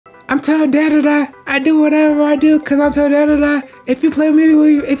I'm Toad da-da-da. I do whatever I do cause I'm Toad da-da-da. If you play with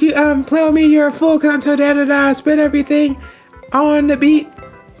me, play with me, you're a fool cause I'm Toad da-da-da. I spit everything on the beat.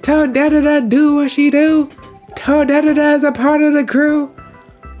 Toad da-da-da, do what she do. Toad da-da-da is a part of the crew.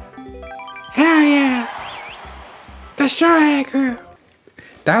 Hell yeah. The Straw Hat Crew.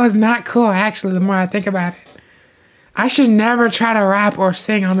 That was not cool actually the more I think about it. I should never try to rap or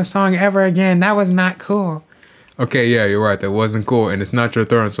sing on a song ever again. That was not cool. Okay, yeah, you're right. That wasn't cool, and it's not your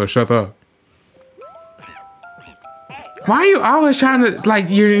turn, so shut up. Why are you always trying to, like,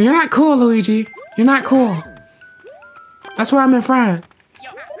 you're not cool, Luigi. You're not cool. That's why I'm in front.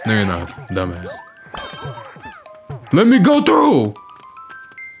 No, you're not, dumbass. Let me go through!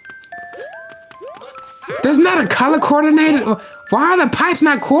 There's not a color coordinated. Why are the pipes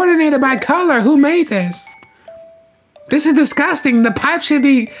not coordinated by color? Who made this? This is disgusting. The pipe should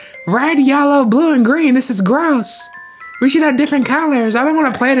be red, yellow, blue, and green. This is gross. We should have different colors. I don't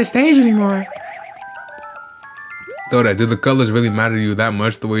want to play the stage anymore. Thoda, do the colors really matter to you that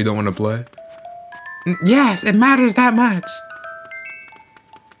much the way you don't want to play? Yes, it matters that much.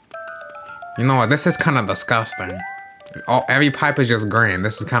 You know what? This is kind of disgusting. Every pipe is just green.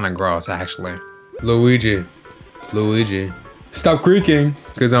 This is kind of gross, actually. Luigi. Stop creaking,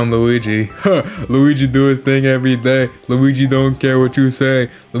 cause I'm Luigi. Luigi do his thing every day. Luigi don't care what you say.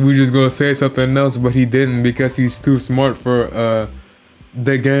 Luigi's gonna say something else, but he didn't because he's too smart for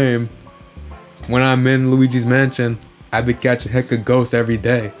the game. When I'm in Luigi's mansion, I be catching heck of ghosts every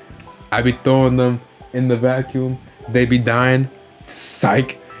day. I be throwing them in the vacuum. They be dying.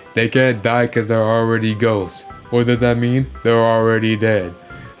 Psych. They can't die cause they're already ghosts. What does that mean? They're already dead.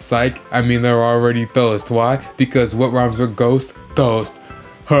 Psych, I mean they're already toast. Why? Because what rhymes with ghost? Toast.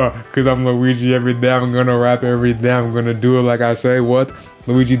 Cause I'm Luigi every day. I'm gonna rap every day. I'm gonna do it like I say. What?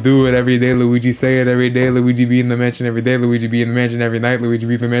 Luigi do it every day. Luigi say it every day. Luigi be in the mansion every day. Luigi be in the mansion every night. Luigi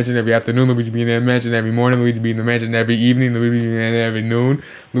be in the mansion every afternoon. Luigi be in the mansion every morning. Luigi be in the mansion every evening. Luigi be in every noon.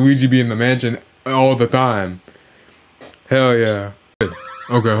 Luigi be in the mansion all the time. Hell yeah.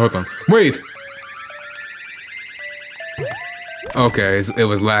 Okay, hold on. Wait! Okay, it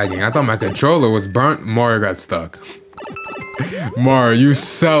was lagging. I thought my controller was burnt. Mario got stuck. Mario, you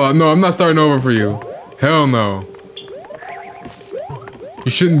sellout. No, I'm not starting over for you. Hell no.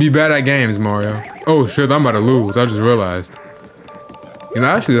 You shouldn't be bad at games, Mario. Oh shit, I'm about to lose. I just realized. You know,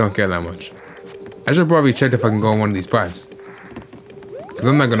 I actually don't care that much. I should probably check if I can go on one of these pipes. Cause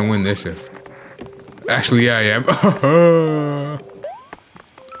I'm not gonna win this shit. Actually, yeah, I am.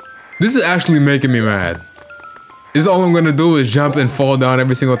 This is actually making me mad. Is all I'm gonna do is jump and fall down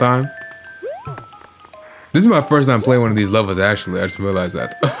every single time? This is my first time playing one of these levels, actually. I just realized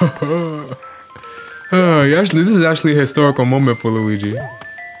that. Actually, this is actually a historical moment for Luigi.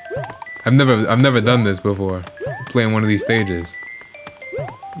 I've never done this before, playing one of these stages.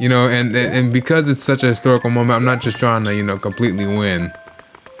 You know, and because it's such a historical moment, I'm not just trying to, you know, completely win.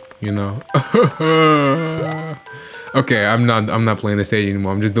 You know. Okay, I'm not playing the stage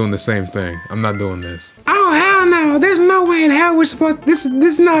anymore. I'm just doing the same thing. I'm not doing this. Oh hell no! There's no way in hell we're supposed. This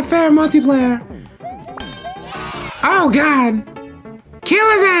is not fair multiplayer. Oh god! Kill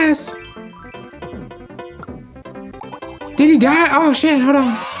his ass! Did he die? Oh shit! Hold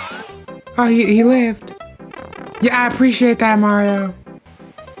on. Oh, he lived. Yeah, I appreciate that, Mario.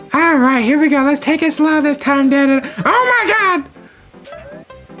 All right, here we go. Let's take it slow this time, Dad. Oh my god!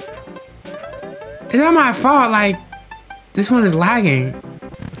 It's not my fault. Like. This one is lagging.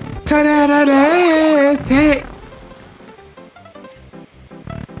 Ta-da-da-da, take.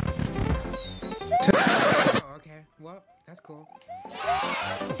 Oh, okay. Well, that's cool.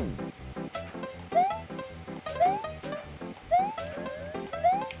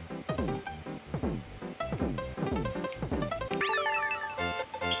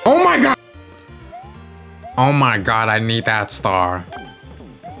 Oh my god! Oh my god, I need that star.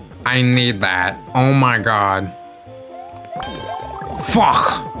 I need that. Oh my god.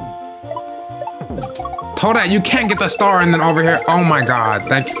 Fuck! Toda, you can't get the star and then over here. Oh my god,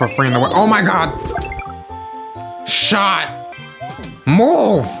 thank you for freeing the way. Oh my god! Shot!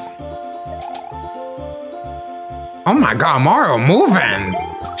 Move! Oh my god, Mario moving!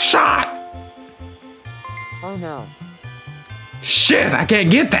 Shot! Oh no. Shit, I can't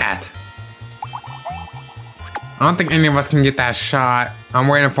get that! I don't think any of us can get that shot. I'm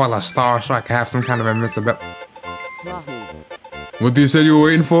waiting for the star so I can have some kind of invincibility. What do you say you were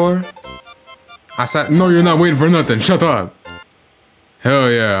waiting for? I said, no, you're not waiting for nothing. Shut up. Hell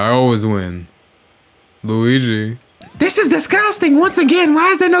yeah, I always win. Luigi. This is disgusting. Once again,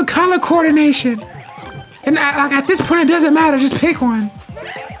 why is there no color coordination? And like at this point, it doesn't matter. Just pick one.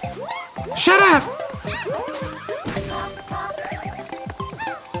 Shut up.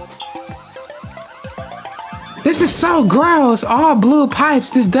 This is so gross. All blue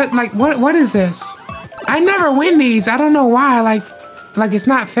pipes. This does like what is this? I never win these. I don't know why. Like it's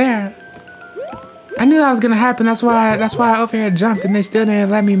not fair. I knew that was gonna happen. That's why I over here jumped and they still didn't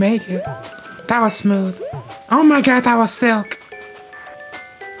let me make it. That was smooth. Oh my god, that was silk.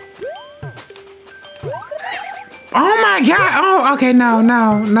 Oh my god. Oh, okay, no.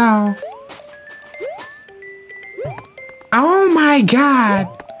 Oh my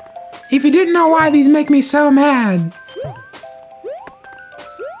god. If you didn't know why these make me so mad.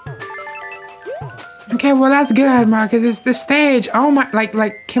 Okay, well that's good, Marcus. It's the stage. Oh my, like,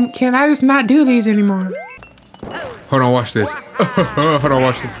 can I just not do these anymore? Hold on, watch this. Hold on,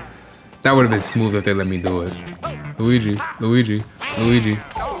 watch this. That would have been smooth if they let me do it. Luigi. I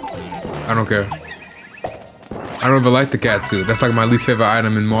don't care. I don't even like the cat suit. That's like my least favorite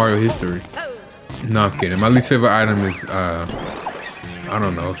item in Mario history. No, I'm kidding. My least favorite item is, I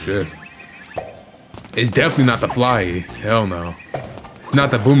don't know, shit. It's definitely not the fly. Hell no. It's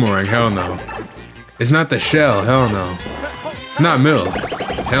not the boomerang. Hell no. It's not the shell. Hell no. It's not milk.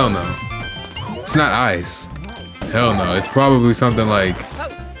 Hell no. It's not ice. Hell no. It's probably something like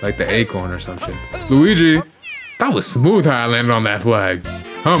the acorn or some shit. Luigi, that was smooth how I landed on that flag.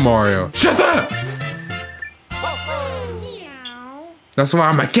 Huh, Mario? Shut up! That's why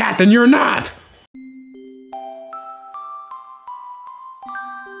I'm a cat and you're not!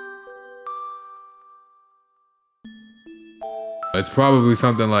 It's probably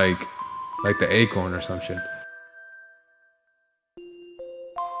something like the acorn or some shit.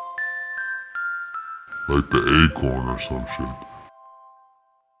 Like the acorn or some shit.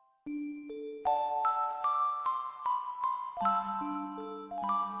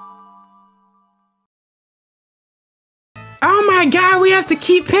 Oh my god, we have to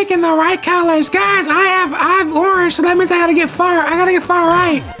keep picking the right colors. Guys, I have orange, so that means I gotta get far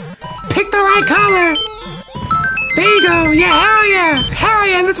right. Pick the right color. There you go. Yeah, hell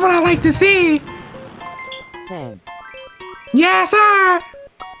yeah, that's what I like to see. Thanks. Yes, sir.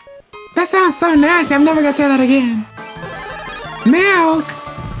 That sounds so nasty. I'm never gonna say that again. Milk.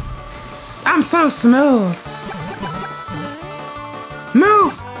 I'm so smooth.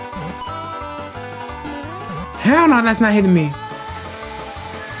 Move. Hell no, that's not hitting me.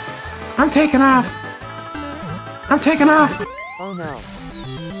 I'm taking off. Oh no.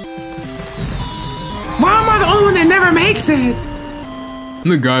 Why am I the only one that never makes it?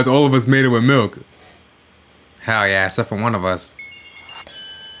 Look guys, all of us made it with milk. Hell yeah, except for one of us.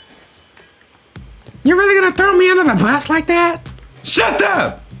 You're really gonna throw me under the bus like that? Shut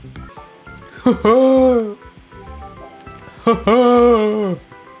up!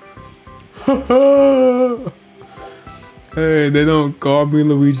 Hey, they don't call me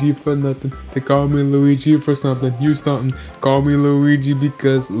Luigi for nothing. They call me Luigi for something. You something. Call me Luigi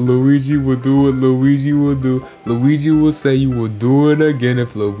because Luigi will do what Luigi will do. Luigi will say you will do it again.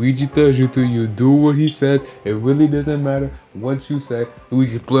 If Luigi tells you to, you do what he says. It really doesn't matter what you say.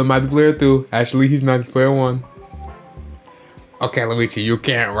 Luigi's player might be player 2. Actually, he's not, he's player 1. Okay, Luigi, you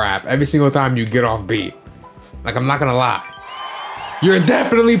can't rap. Every single time you get off beat. Like, I'm not gonna lie. You're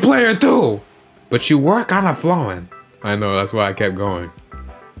definitely player 2. But you were kind of flowing. I know, that's why I kept going.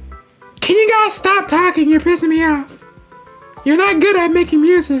 Can you guys stop talking? You're pissing me off. You're not good at making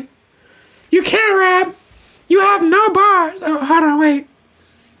music. You can't rap. You have no bars. Oh, hold on, wait.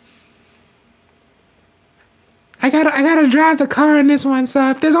 I gotta drive the car in this one,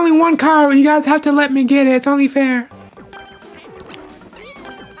 so if there's only one car, you guys have to let me get it. It's only fair.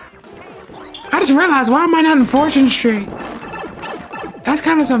 I just realized, why am I not in Fortune Street? That's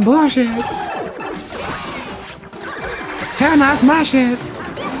kind of some bullshit. Hell no, that's my shit.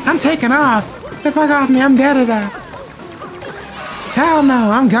 I'm taking off. Get the fuck off me, I'm da-da-da. Hell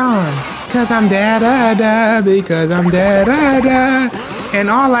no, I'm gone. Cause I'm da-da-da, because I'm da-da-da. And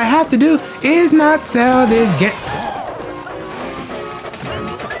all I have to do is not sell this game.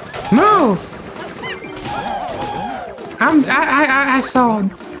 Move! I sold.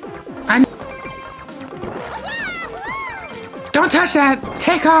 Don't touch that!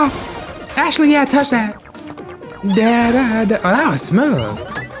 Take off! Actually, yeah, touch that. Da-da-da. Oh, that was smooth.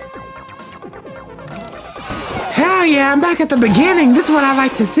 Hell yeah, I'm back at the beginning. This is what I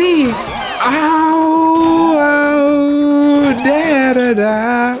like to see. Oh,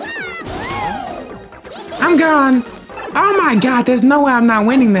 da-da-da. I'm gone. Oh my god, there's no way I'm not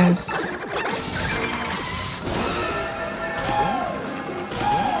winning this.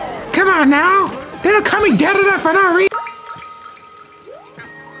 Come on now. They don't call me da-da-da for no reason.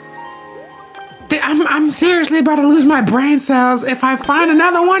 I'm seriously about to lose my brain cells if I find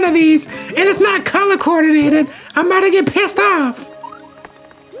another one of these and it's not color coordinated. I'm about to get pissed off.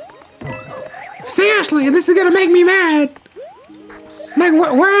 Seriously, this is gonna make me mad. Like,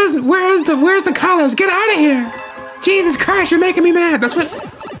 where's the colors? Get out of here! Jesus Christ, you're making me mad. That's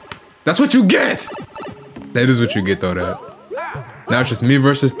what you get. That is what you get, though. That. Now it's just me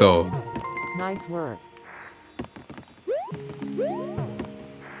versus Toad. Nice work.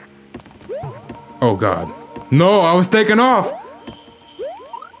 Oh God. No, I was taken off.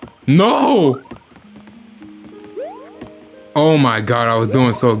 No. Oh my God, I was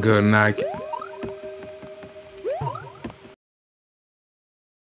doing so good, and I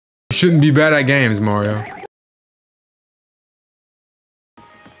shouldn't be bad at games, Mario.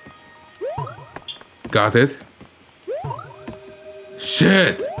 Got it.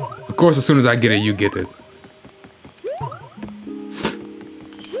 Shit. Of course, as soon as I get it, you get it.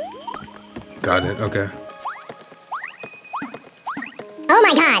 Got it. Okay. Oh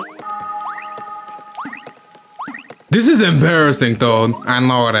my God. This is embarrassing, Toad. I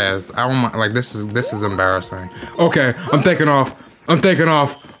know it is. I don't like this is embarrassing. Okay, I'm taking off. I'm taking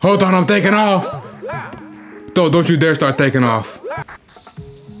off. Hold on, I'm taking off. Toad, don't you dare start taking off.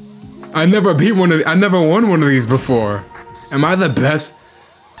 I never won one of these before. Am I the best?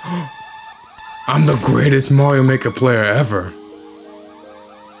 I'm the greatest Mario Maker player ever.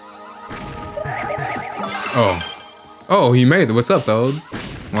 Oh. Oh, he made it. What's up, Toad?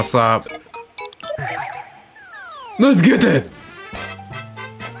 What's up? Let's get it!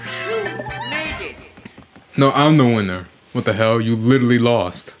 No, I'm the winner. What the hell? You literally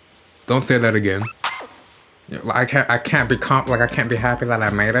lost. Don't say that again. I can't be happy that I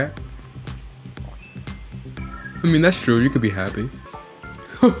made it. I mean, that's true. You could be happy.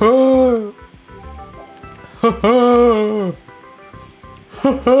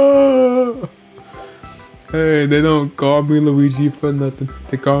 Hey, they don't call me Luigi for nothing.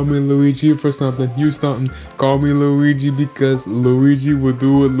 They call me Luigi for something. You something. Call me Luigi because Luigi will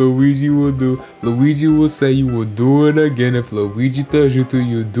do what Luigi will do. Luigi will say you will do it again. If Luigi tells you to,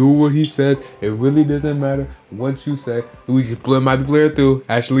 you do what he says. It really doesn't matter what you say. Luigi's player might be player 2.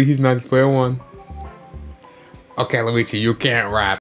 Actually, he's not. He's player 1. Okay, Luigi, you can't rap.